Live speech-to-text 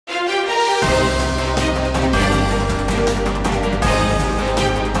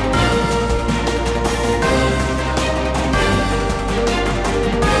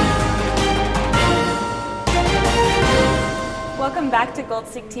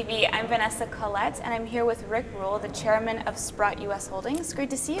GoldSeek TV. I'm Vanessa Collette, and I'm here with Rick Rule, the chairman of Sprott US Holdings. Great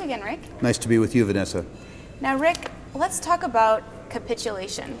to see you again, Rick. Nice to be with you, Vanessa. Now, Rick, let's talk about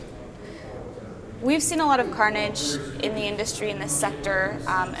capitulation. We've seen a lot of carnage in the industry, in this sector,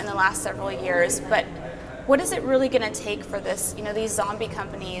 in the last several years, but what is it really going to take for this, these zombie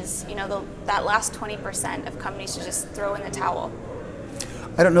companies, that last 20% of companies to just throw in the towel?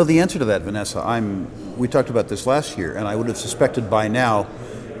 I don't know the answer to that, Vanessa. We talked about this last year, and I would have suspected by now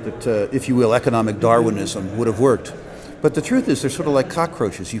that, if you will, economic Darwinism would have worked. But the truth is, they're sort of like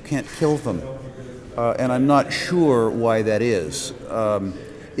cockroaches. You can't kill them. And I'm not sure why that is.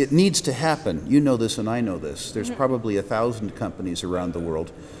 It needs to happen. You know this and I know this. There's probably 1,000 companies around the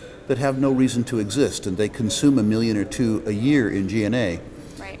world that have no reason to exist, and they consume $1 million or $2 million a year in G&A.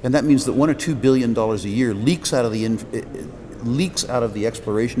 Right. And that means that $1 or $2 billion a year leaks out of the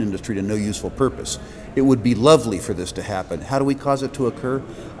exploration industry to no useful purpose. It would be lovely for this to happen. How do we cause it to occur?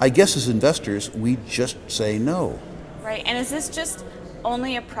 I guess as investors, we just say no. Right, and is this just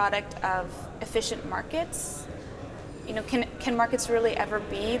only a product of efficient markets? Can markets really ever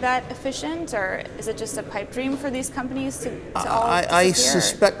be that efficient, or is it just a pipe dream for these companies to all I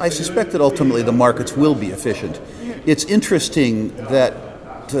suspect that ultimately the markets will be efficient. It's interesting that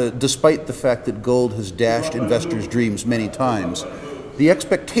despite the fact that gold has dashed investors' dreams many times, the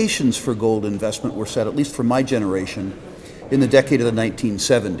expectations for gold investment were set, at least for my generation, in the decade of the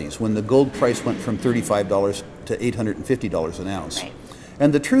 1970s, when the gold price went from $35 to $850 an ounce. Right.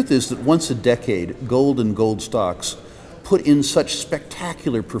 And the truth is that once a decade, gold and gold stocks put in such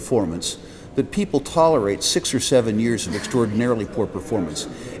spectacular performance that people tolerate 6 or 7 years of extraordinarily poor performance.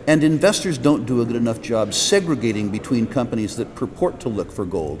 And investors don't do a good enough job segregating between companies that purport to look for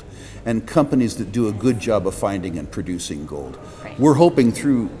gold and companies that do a good job of finding and producing gold. Right. We're hoping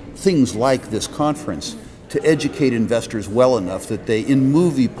through things like this conference to educate investors well enough that they, in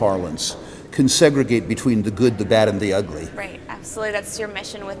movie parlance, can segregate between the good, the bad, and the ugly. Right, absolutely. That's your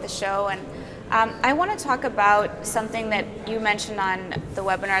mission with the show. And I want to talk about something that you mentioned on the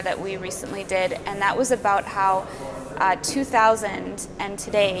webinar that we recently did, and that was about how 2000 and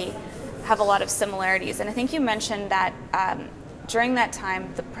today have a lot of similarities. And I think you mentioned that during that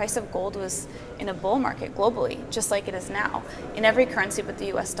time, the price of gold was in a bull market globally, just like it is now, in every currency but the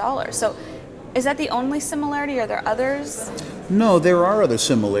US dollar. So is that the only similarity? Are there others? No, there are other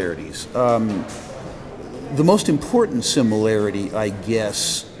similarities. The most important similarity, I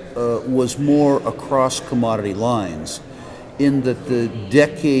guess, was more across commodity lines, in that the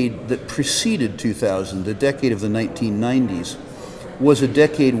decade that preceded 2000, the decade of the 1990s, was a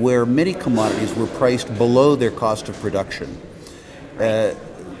decade where many commodities were priced below their cost of production.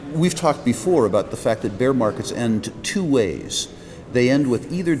 We've talked before about the fact that bear markets end two ways. They end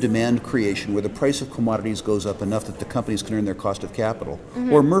with either demand creation, where the price of commodities goes up enough that the companies can earn their cost of capital,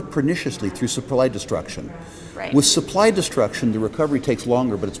 or more perniciously through supply destruction. Right. With supply destruction, the recovery takes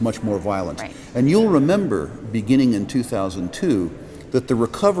longer, but it's much more violent. Right. And you'll remember, beginning in 2002, that the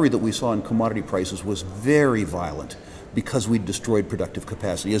recovery that we saw in commodity prices was very violent because we destroyed productive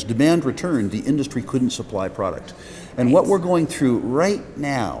capacity. As demand returned, the industry couldn't supply product. And what we're going through right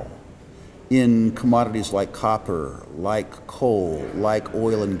now in commodities like copper, like coal, like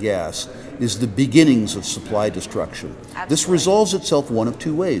oil and gas, is the beginnings of supply destruction. Absolutely. This resolves itself one of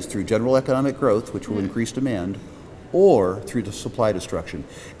two ways: through general economic growth, which will increase demand, or through the supply destruction.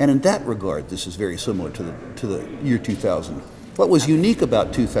 And in that regard, this is very similar to the year 2000. What was unique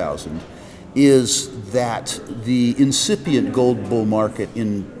about 2000 is that the incipient gold bull market,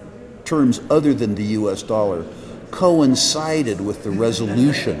 in terms other than the US dollar, coincided with the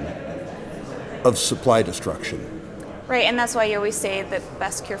resolution of supply destruction. Right, and that's why you always say the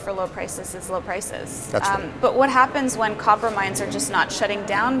best cure for low prices is low prices. That's right. But what happens when copper mines are just not shutting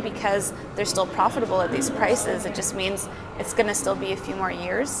down because they're still profitable at these prices? It just means it's going to still be a few more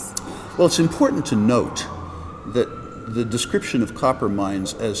years? Well, it's important to note that the description of copper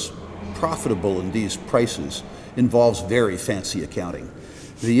mines as profitable in these prices involves very fancy accounting.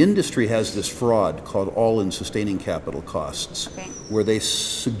 The industry has this fraud called all-in sustaining capital costs, where they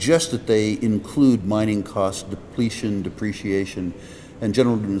suggest that they include mining costs, depletion, depreciation, and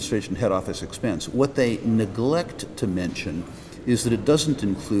general administration head office expense. What they neglect to mention is that it doesn't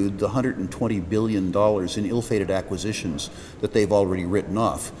include the $120 billion in ill-fated acquisitions that they've already written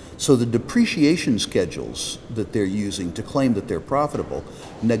off. So the depreciation schedules that they're using to claim that they're profitable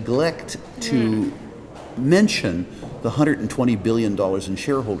neglect to mention the $120 billion in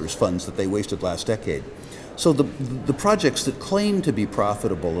shareholders' funds that they wasted last decade. So the projects that claim to be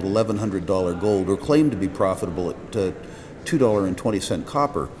profitable at $1,100 gold, or claim to be profitable at $2.20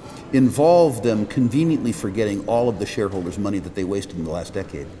 copper, involve them conveniently forgetting all of the shareholders' money that they wasted in the last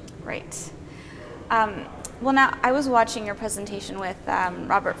decade. Right. Well, now I was watching your presentation with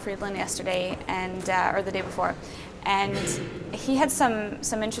Robert Friedland yesterday, or the day before, and he had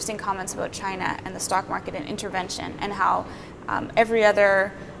some interesting comments about China and the stock market and intervention, and how every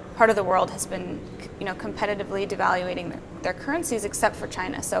other part of the world has been, competitively devaluating their currencies except for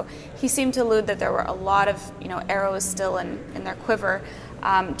China. So he seemed to allude that there were a lot of, arrows still in their quiver.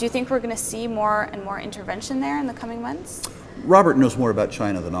 Do you think we're going to see more and more intervention there in the coming months? Robert knows more about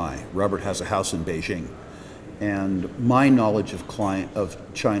China than I. Robert has a house in Beijing. And my knowledge of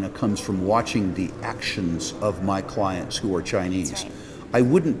China comes from watching the actions of my clients who are Chinese. That's right. I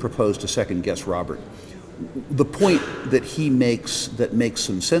wouldn't propose to second guess Robert. The point that he makes that makes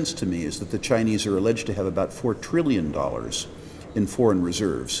some sense to me is that the Chinese are alleged to have about $4 trillion in foreign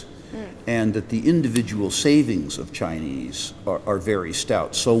reserves, and that the individual savings of Chinese are very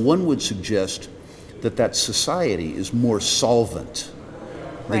stout. So one would suggest that society is more solvent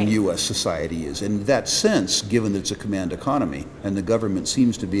than U.S. society is. In that sense, given that it's a command economy and the government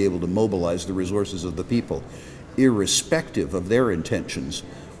seems to be able to mobilize the resources of the people, irrespective of their intentions,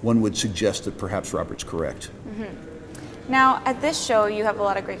 one would suggest that perhaps Robert's correct. Mm-hmm. Now, at this show, you have a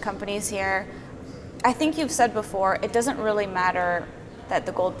lot of great companies here. I think you've said before, it doesn't really matter that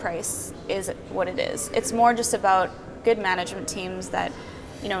the gold price is what it is. It's more just about good management teams that,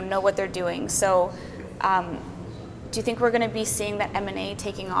 know what they're doing. So, do you think we're going to be seeing that M&A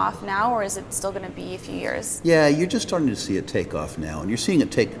taking off now, or is it still going to be a few years? Yeah, you're just starting to see it take off now, and you're seeing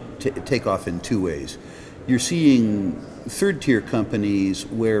it take off in two ways. You're seeing third-tier companies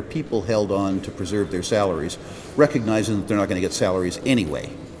where people held on to preserve their salaries, recognizing that they're not going to get salaries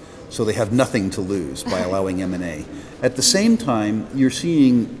anyway, so they have nothing to lose by allowing M&A. At the same time, you're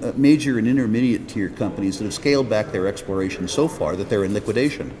seeing major and intermediate-tier companies that have scaled back their exploration so far that they're in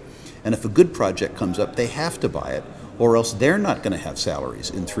liquidation. And if a good project comes up, they have to buy it, or else they're not going to have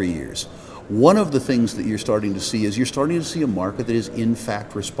salaries in 3 years. One of the things that you're starting to see is a market that is in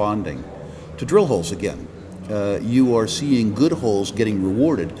fact responding to drill holes again. You are seeing good holes getting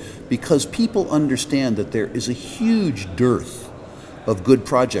rewarded because people understand that there is a huge dearth of good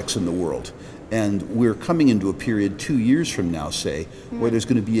projects in the world. And we're coming into a period 2 years from now, say, where there's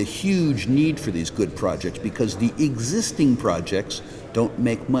going to be a huge need for these good projects because the existing projects don't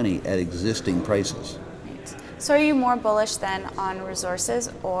make money at existing prices. Right. So are you more bullish then on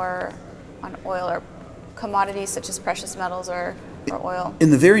resources or on oil or commodities such as precious metals or oil? In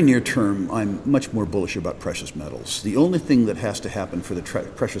the very near term, I'm much more bullish about precious metals. The only thing that has to happen for the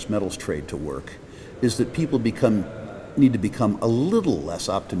precious metals trade to work is that people need to become a little less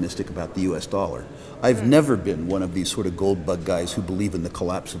optimistic about the U.S. dollar. I've never been one of these sort of gold bug guys who believe in the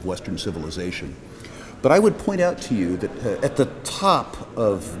collapse of Western civilization. But I would point out to you that at the top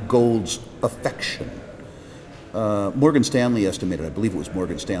of gold's affection, Morgan Stanley estimated, I believe it was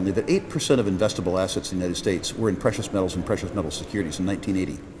Morgan Stanley, that 8% of investable assets in the United States were in precious metals and precious metal securities in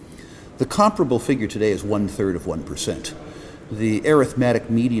 1980. The comparable figure today is 1/3 of 1%. The arithmetic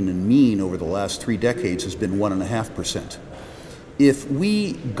median and mean over the last 3 decades has been 1.5%. If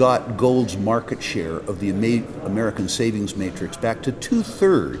we got gold's market share of the American savings matrix back to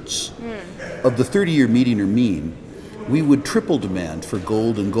 2/3 of the 30-year median or mean, we would triple demand for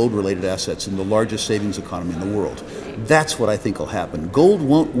gold and gold-related assets in the largest savings economy in the world. That's what I think will happen. Gold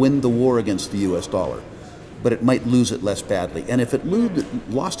won't win the war against the U.S. dollar, but it might lose it less badly. And if it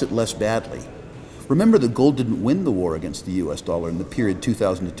lost it less badly, remember that gold didn't win the war against the U.S. dollar in the period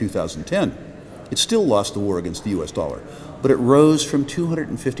 2000 to 2010. It still lost the war against the U.S. dollar, but it rose from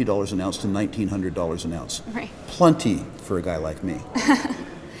 $250 an ounce to $1,900 an ounce. Right. Plenty for a guy like me.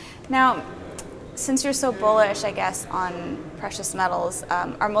 Now, since you're so bullish, I guess, on precious metals,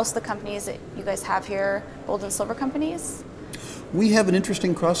 are most of the companies that you guys have here gold and silver companies? We have an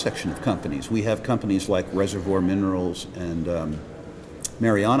interesting cross-section of companies. We have companies like Reservoir Minerals and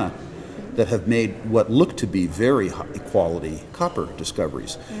Mariana that have made what look to be very high-quality copper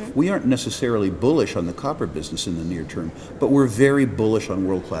discoveries. We aren't necessarily bullish on the copper business in the near term, but we're very bullish on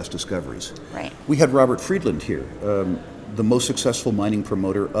world-class discoveries. Right. We had Robert Friedland here, the most successful mining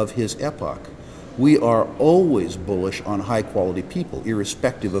promoter of his epoch. We are always bullish on high-quality people,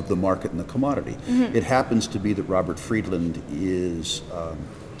 irrespective of the market and the commodity. It happens to be that Robert Friedland is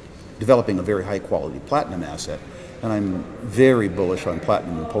developing a very high-quality platinum asset, and I'm very bullish on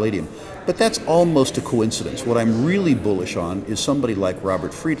platinum and palladium. But that's almost a coincidence. What I'm really bullish on is somebody like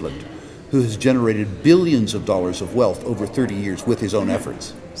Robert Friedland, who has generated billions of dollars of wealth over 30 years with his own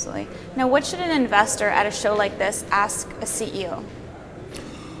efforts. Absolutely. Now, what should an investor at a show like this ask a CEO?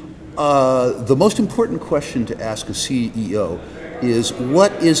 The most important question to ask a CEO is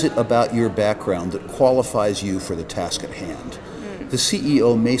what is it about your background that qualifies you for the task at hand? The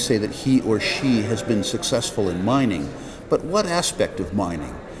CEO may say that he or she has been successful in mining, but what aspect of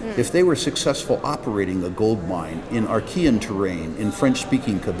mining? If they were successful operating a gold mine in Archean terrain in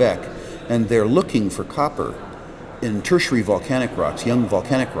French-speaking Quebec, and they're looking for copper in tertiary volcanic rocks, young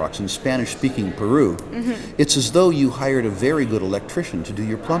volcanic rocks in Spanish-speaking Peru, it's as though you hired a very good electrician to do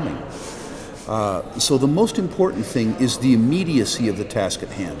your plumbing. So the most important thing is the immediacy of the task at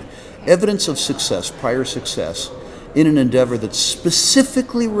hand. Evidence of success, prior success, in an endeavor that's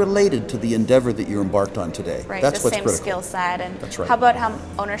specifically related to the endeavor that you're embarked on today. Right, that's the what's same critical. skill set. And that's right. How about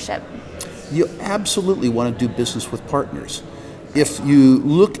ownership? You absolutely want to do business with partners. If you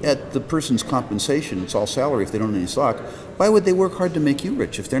look at the person's compensation, it's all salary if they don't own any stock, why would they work hard to make you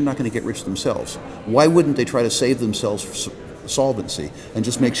rich if they're not going to get rich themselves? Why wouldn't they try to save themselves solvency and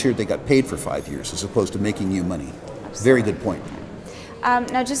just make sure they got paid for 5 years as opposed to making you money? Absolutely. Very good point.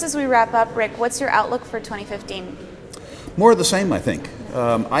 Now, just as we wrap up, Rick, what's your outlook for 2015? More of the same, I think.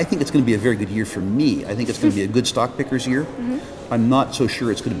 I think it's going to be a very good year for me. I think it's going to be a good stock picker's year. I'm not so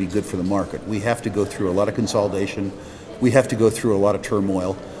sure it's going to be good for the market. We have to go through a lot of consolidation. We have to go through a lot of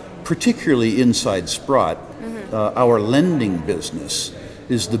turmoil, particularly inside Sprott. Our lending business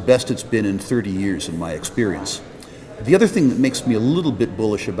is the best it's been in 30 years in my experience. The other thing that makes me a little bit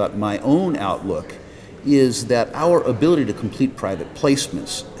bullish about my own outlook is that our ability to complete private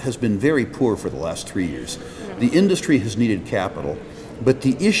placements has been very poor for the last 3 years. The industry has needed capital, but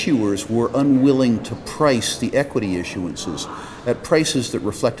the issuers were unwilling to price the equity issuances at prices that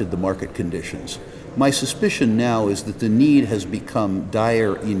reflected the market conditions. My suspicion now is that the need has become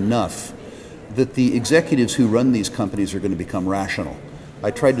dire enough that the executives who run these companies are going to become rational. I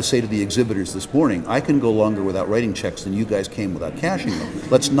tried to say to the exhibitors this morning, I can go longer without writing checks than you guys came without cashing them.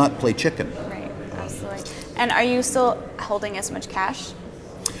 Let's not play chicken. Right, absolutely. And are you still holding as much cash?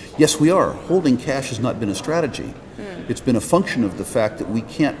 Yes, we are. Holding cash has not been a strategy. It's been a function of the fact that we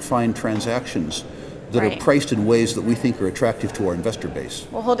can't find transactions that are priced in ways that we think are attractive to our investor base.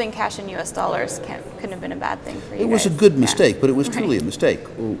 Well, holding cash in U.S. dollars couldn't have been a bad thing for you. It was a good mistake, but it was truly a mistake.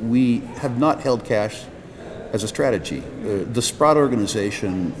 We have not held cash as a strategy. The Sprott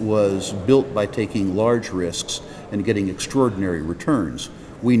organization was built by taking large risks and getting extraordinary returns.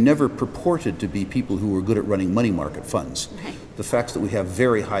 We never purported to be people who were good at running money market funds. The fact that we have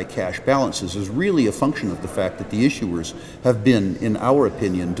very high cash balances is really a function of the fact that the issuers have been, in our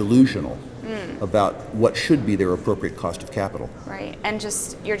opinion, delusional about what should be their appropriate cost of capital. Right, and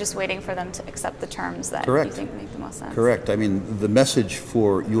you're just waiting for them to accept the terms that you think make the most sense. Correct. I mean, the message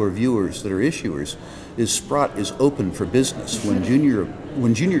for your viewers that are issuers is Sprott is open for business. When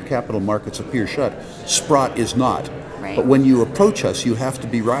junior capital markets appear shut, Sprott is not. Right. But when you approach us, you have to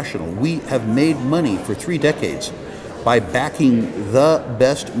be rational. We have made money for 3 decades by backing the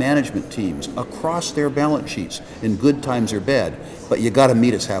best management teams across their balance sheets in good times or bad, but you got to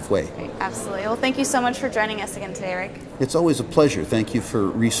meet us halfway. Right, absolutely. Well, thank you so much for joining us again today, Rick. It's always a pleasure. Thank you for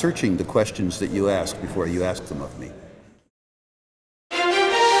researching the questions that you ask before you ask them of me.